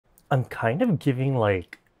I'm kind of giving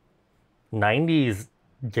like 90s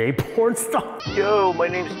gay porn stuff. Yo, my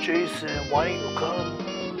name's Jason. Why don't you come?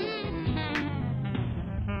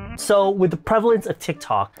 So with the prevalence of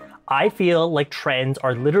TikTok, I feel like trends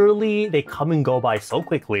are literally, they come and go by so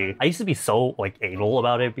quickly. I used to be so like anal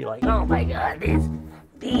about it, be like, oh my god, these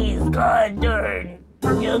goddamn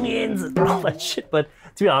youngins and all that shit. But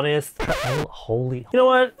to be honest, holy, you know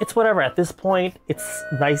what? It's whatever. At this point, it's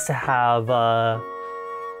nice to have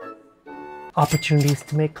opportunities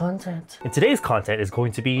to make content. And today's content is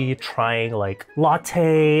going to be trying like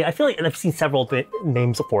latte. I feel like, and I've seen several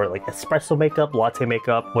names for it, like espresso makeup, latte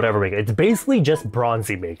makeup, whatever makeup. It's basically just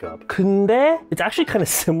bronzy makeup. 근데 it's actually kind of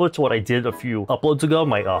similar to what I did a few uploads ago,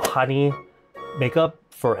 my honey makeup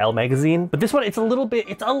for Elle magazine. But this one, it's a little bit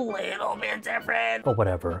different, but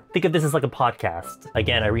whatever. Think of this as like a podcast.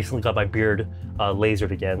 Again, I recently got my beard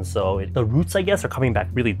lasered again, so the roots, I guess, are coming back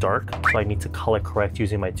really dark. So I need to color correct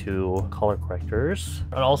using my 2 color correctors.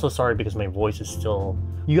 And also sorry because my voice is still,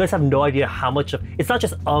 you guys have no idea how much of, it's not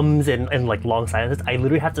just ums and like long silences. I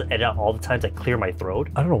literally have to edit out all the times I clear my throat.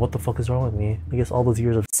 I don't know what the fuck is wrong with me. I guess all those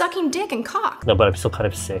years of sucking dick and cock. No, but I'm still kind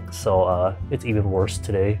of sick, so it's even worse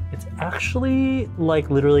today. It's actually like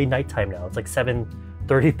literally nighttime now. It's like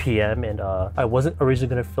 7:30 p.m. and I wasn't originally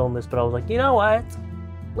gonna film this, but I was like, you know what?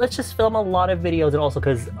 Let's just film a lot of videos. And also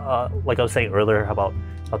because like I was saying earlier about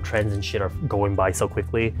how trends and shit are going by so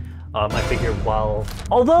quickly, I figured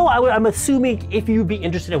although I'm assuming if you'd be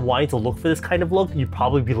interested in wanting to look for this kind of look, you'd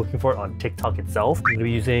probably be looking for it on TikTok itself. I'm gonna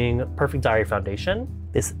be using Perfect Diary foundation.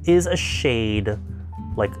 This is a shade,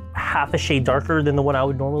 like half a shade darker than the one I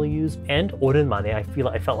would normally use. And rom&nd,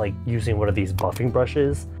 I felt like using one of these buffing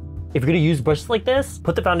brushes. If you're gonna use brushes like this,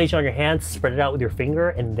 put the foundation on your hand, spread it out with your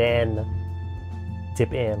finger, and then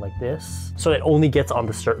dip in like this. So it only gets on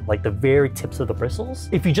the like the very tips of the bristles.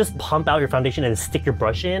 If you just pump out your foundation and stick your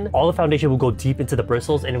brush in, all the foundation will go deep into the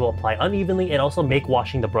bristles and it will apply unevenly and also make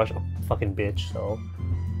washing the brush a fucking bitch, so.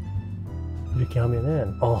 You count me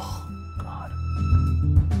in. Oh, God.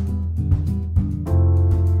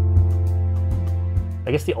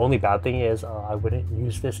 I guess the only bad thing is I wouldn't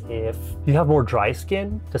use this if you have more dry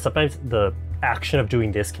skin, because sometimes the action of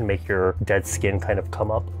doing this can make your dead skin kind of come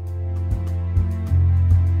up.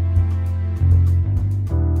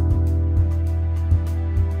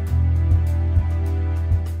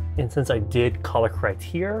 And since I did color correct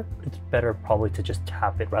here, it's better probably to just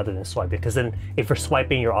tap it rather than swipe it, because then if you're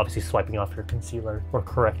swiping, you're obviously swiping off your concealer or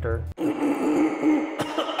corrector.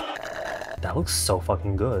 That looks so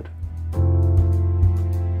fucking good.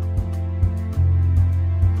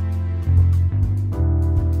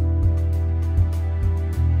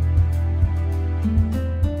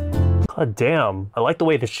 God damn, I like the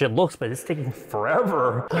way this shit looks, but it's taking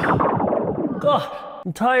forever. God,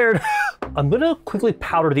 I'm tired. I'm gonna quickly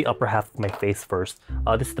powder the upper half of my face first.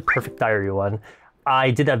 This is the Perfect Diary one. I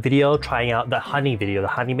did that video trying out the honey video, the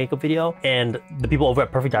honey makeup video, and the people over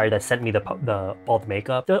at Perfect Diary that sent me all the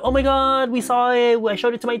makeup, they're like, oh my god, we saw it, I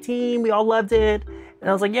showed it to my team, we all loved it. And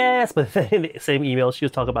I was like, yes, but then in the same email, she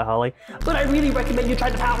was talking about how like, but I really recommend you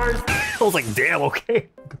try the powders. I was like, damn, okay.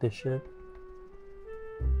 Look at this shit.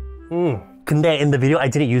 근데 in the video, I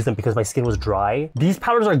didn't use them because my skin was dry. These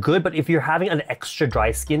powders are good, but if you're having an extra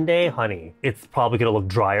dry skin day, honey, it's probably gonna look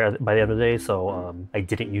drier by the end of the day, so I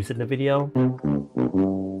didn't use it in the video.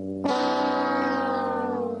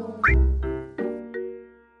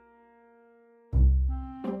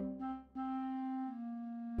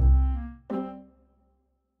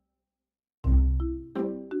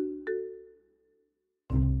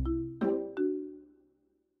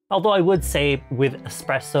 Although I would say with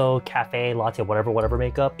espresso, cafe, latte, whatever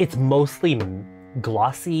makeup, it's mostly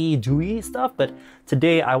glossy, dewy stuff, but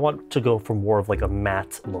today I want to go for more of like a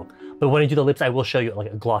matte look. But when I do the lips, I will show you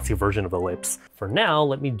like a glossy version of the lips. For now,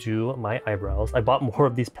 let me do my eyebrows. I bought more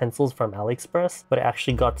of these pencils from AliExpress, but I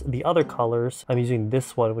actually got the other colors. I'm using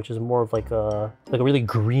this one, which is more of like a really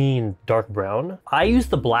green, dark brown. I use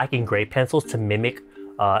the black and gray pencils to mimic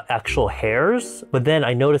actual hairs, but then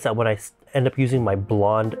I noticed that when I end up using my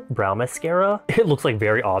blonde brow mascara, it looks like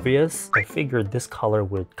very obvious. I figured this color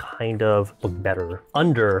would kind of look better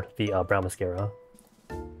under the brow mascara.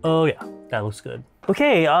 Oh yeah, that looks good.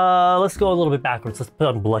 Okay, let's go a little bit backwards. Let's put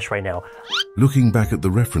on blush right now. Looking back at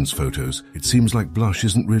the reference photos, it seems like blush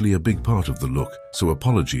isn't really a big part of the look, so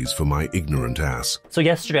apologies for my ignorant ass. So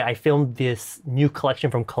yesterday I filmed this new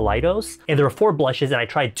collection from Kaleidos, and there were 4 blushes and I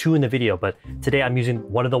tried 2 in the video, but today I'm using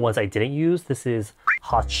one of the ones I didn't use. This is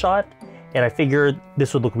Hot Shot, and I figured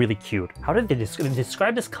this would look really cute. How did they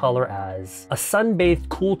describe this color as a sun-bathed,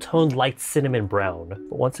 cool-toned, light cinnamon brown.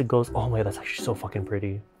 But once it goes, oh my god, that's actually so fucking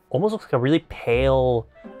pretty. Almost looks like a really pale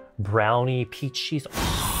brownie, peach cheese.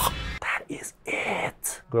 Oh, that is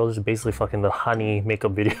it. Girl, this is basically fucking the honey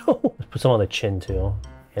makeup video. Let's put some on the chin too.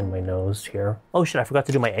 And my nose here. Oh shit, I forgot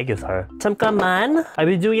to do my egg guitar. Tamkaman. I've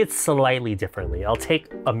been doing it slightly differently. I'll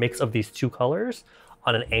take a mix of these two colors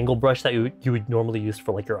on an angle brush that you would normally use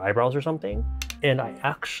for like your eyebrows or something. And I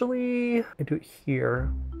do it here.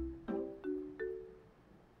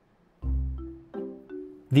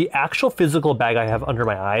 The actual physical bag I have under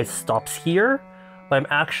my eyes stops here, but I'm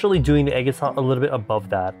actually doing the egg guitar a little bit above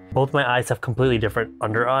that. Both my eyes have completely different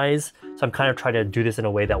under eyes, so I'm kind of trying to do this in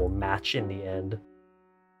a way that will match in the end.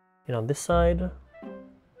 And on this side,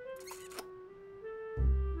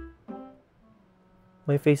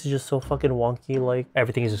 my face is just so fucking wonky, like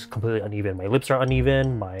everything is just completely uneven. My lips are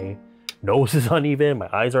uneven, my nose is uneven, my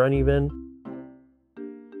eyes are uneven.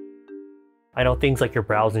 I know things like your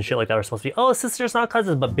brows and shit like that are supposed to be, oh, sisters, not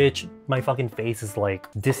cousins, but bitch, my fucking face is like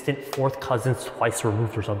distant fourth cousins twice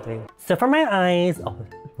removed or something. So for my eyes, oh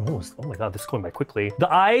my God, this is going by quickly.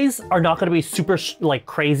 The eyes are not gonna be super like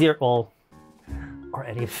crazy or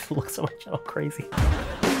any of it looks so much crazy.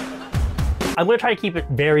 I'm gonna try to keep it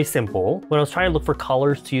very simple. When I was trying to look for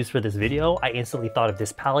colors to use for this video, I instantly thought of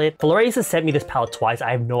this palette. Florasis sent me this palette twice.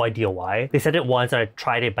 I have no idea why. They sent it once and I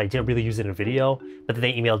tried it, but I didn't really use it in a video. But then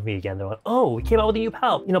they emailed me again. They're like, oh, we came out with a new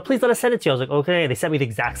palette. You know, please let us send it to you. I was like, okay. They sent me the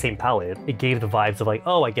exact same palette. It gave the vibes of like,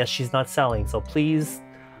 oh, I guess she's not selling. So please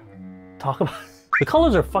talk about it. The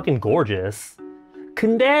colors are fucking gorgeous.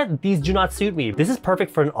 Kunde, these do not suit me. This is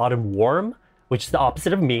perfect for an autumn warm, which is the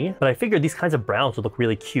opposite of me, but I figured these kinds of browns would look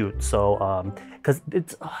really cute. So, cause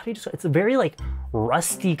it's a very like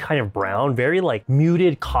rusty kind of brown, very like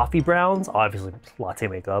muted coffee browns, obviously latte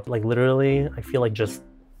makeup. Like literally, I feel like just,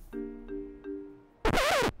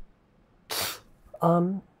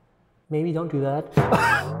 maybe don't do that.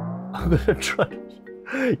 I'm gonna try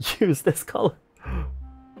to use this color.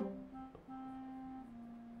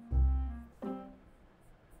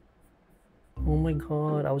 Oh my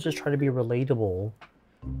God, I was just trying to be relatable.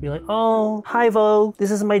 Be like, oh, hi Vogue,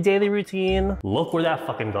 this is my daily routine. Look where that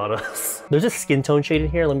fucking got us. There's a skin tone shade in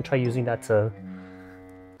here. Let me try using that to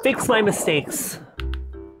fix my mistakes.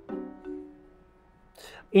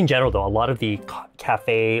 In general though, a lot of the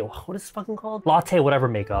cafe, what is this fucking called? Latte, whatever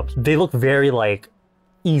makeups, they look very like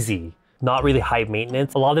easy. Not really high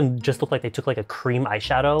maintenance. A lot of them just look like they took like a cream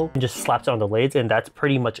eyeshadow and just slapped it on the lids, and that's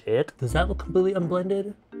pretty much it. Does that look completely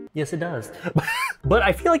unblended? Yes, it does. But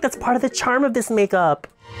I feel like that's part of the charm of this makeup.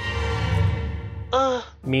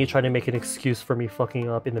 Me trying to make an excuse for me fucking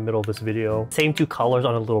up in the middle of this video. Same two colors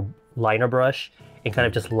on a little liner brush and kind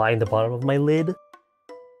of just line the bottom of my lid.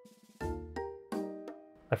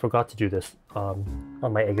 I forgot to do this on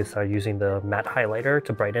my egg guitar using the matte highlighter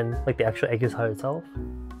to brighten like the actual egg guitar itself.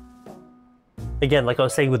 Again, like I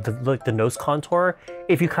was saying with the nose contour,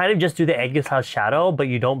 if you kind of just do the egg guitar shadow, but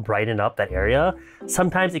you don't brighten up that area,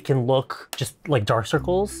 sometimes it can look just like dark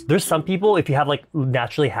circles. There's some people, if you have like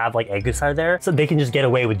naturally have like egg guitar there, so they can just get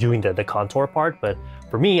away with doing the contour part. But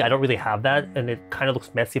for me, I don't really have that, and it kind of looks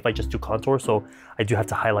messy if I just do contour, so I do have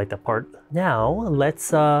to highlight that part. Now, let's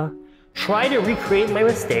try to recreate my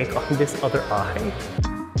mistake on this other eye.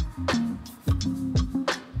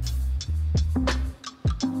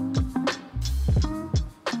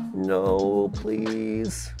 No,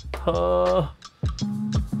 please.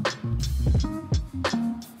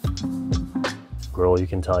 Girl, you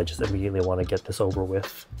can tell I just immediately want to get this over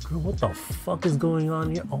with. Girl, what the fuck is going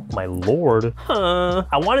on here? Oh my lord. I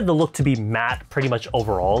wanted the look to be matte pretty much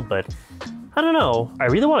overall, but I don't know. I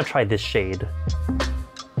really want to try this shade.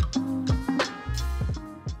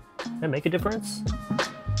 Can that make a difference?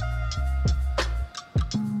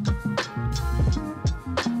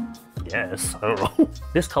 Yes, I don't know.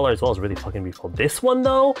 This color as well is really fucking beautiful. This one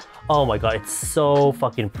though, oh my god, it's so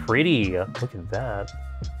fucking pretty. Look at that.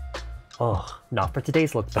 Oh, not for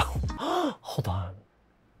today's look though. Hold on.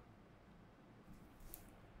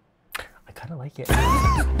 I kind of like it.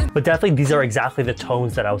 But definitely these are exactly the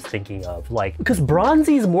tones that I was thinking of. Like, because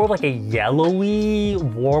bronzy is more of like a yellowy,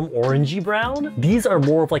 warm orangey brown. These are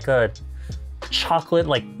more of like a chocolate,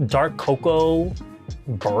 like dark cocoa,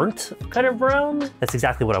 burnt kind of brown. That's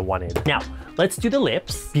exactly what I wanted. Now, let's do the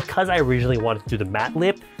lips. Because I originally wanted to do the matte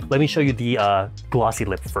lip, let me show you the glossy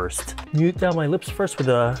lip first. Mute down my lips first with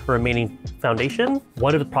the remaining foundation.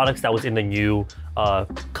 One of the products that was in the new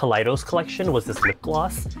Kaleidos collection was this lip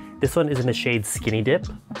gloss. This one is in the shade Skinny Dip.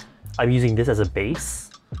 I'm using this as a base.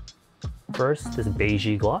 First, this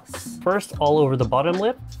beige gloss. First, all over the bottom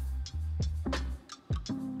lip.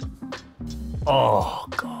 Oh,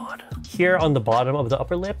 God. Here on the bottom of the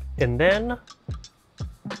upper lip, and then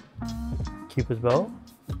Cupid's bow.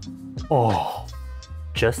 Oh,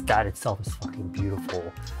 just that itself is fucking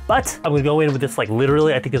beautiful. But I'm gonna go in with this, like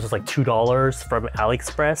literally, I think this was like $2 from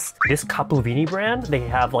AliExpress. This cappuvini brand, they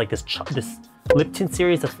have like this lip tint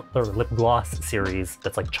series, or lip gloss series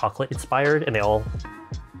that's like chocolate inspired, and they all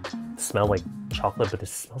smell like chocolate, but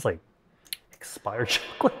this smells like expired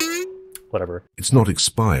chocolate. Whatever. It's not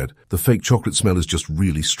expired. The fake chocolate smell is just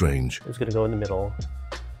really strange. I'm just gonna go in the middle.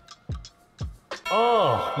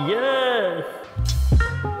 Oh, yes!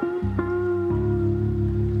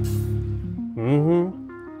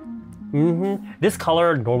 This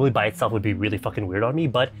color normally by itself would be really fucking weird on me,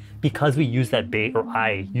 but because we use that beige, or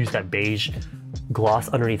I use that beige gloss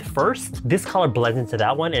underneath first, this color blends into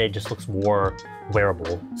that one and it just looks more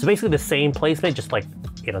wearable. So basically the same placement, just like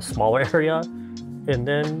in a smaller area. And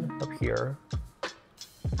then up here,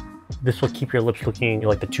 this will keep your lips looking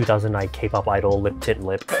like the 2009 K-pop idol lip tint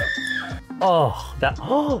lip. Oh, that,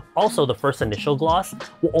 oh! Also, the first initial gloss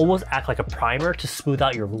will almost act like a primer to smooth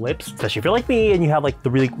out your lips, especially if you're like me and you have like the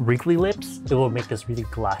really wrinkly lips. It will make this really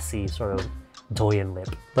glassy sort of Doyen lip.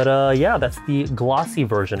 But yeah, that's the glossy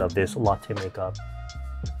version of this latte makeup.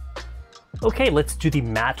 Okay, let's do the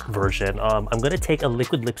matte version. I'm gonna take a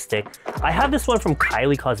liquid lipstick. I have this one from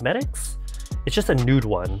Kylie Cosmetics. It's just a nude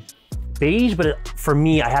one. Beige, but for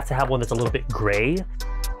me, I have to have one that's a little bit gray.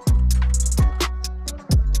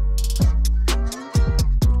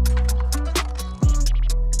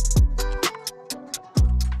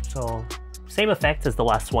 So, same effect as the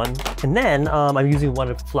last one. And then I'm using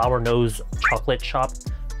one of Flower Nose Chocolate Shop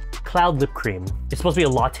Cloud Lip Cream. It's supposed to be a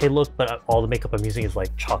latte look, but all the makeup I'm using is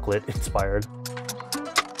like chocolate inspired.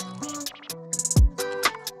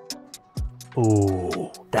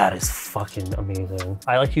 Ooh, that is fucking amazing.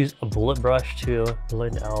 I like to use a bullet brush to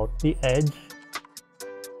blend out the edge.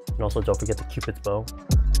 And also don't forget the Cupid's bow.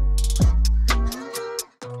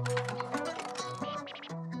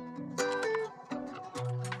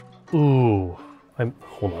 Ooh,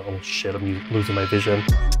 hold on, oh shit, I'm losing my vision.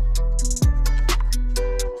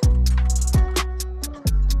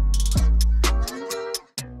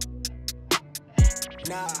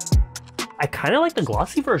 I kind of like the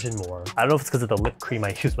glossy version more. I don't know if it's because of the lip cream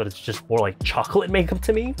I use, but it's just more like chocolate makeup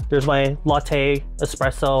to me. There's my latte,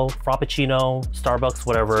 espresso, frappuccino, Starbucks,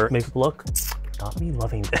 whatever makeup look. Not me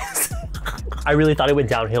loving this. I really thought it went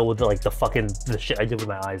downhill with the shit I did with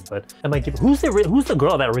my eyes, but who's the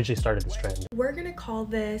girl that originally started this trend? We're gonna call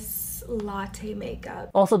this latte makeup.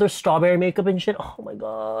 Also, there's strawberry makeup and shit. Oh my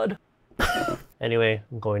god. Anyway,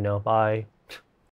 I'm going now. Bye.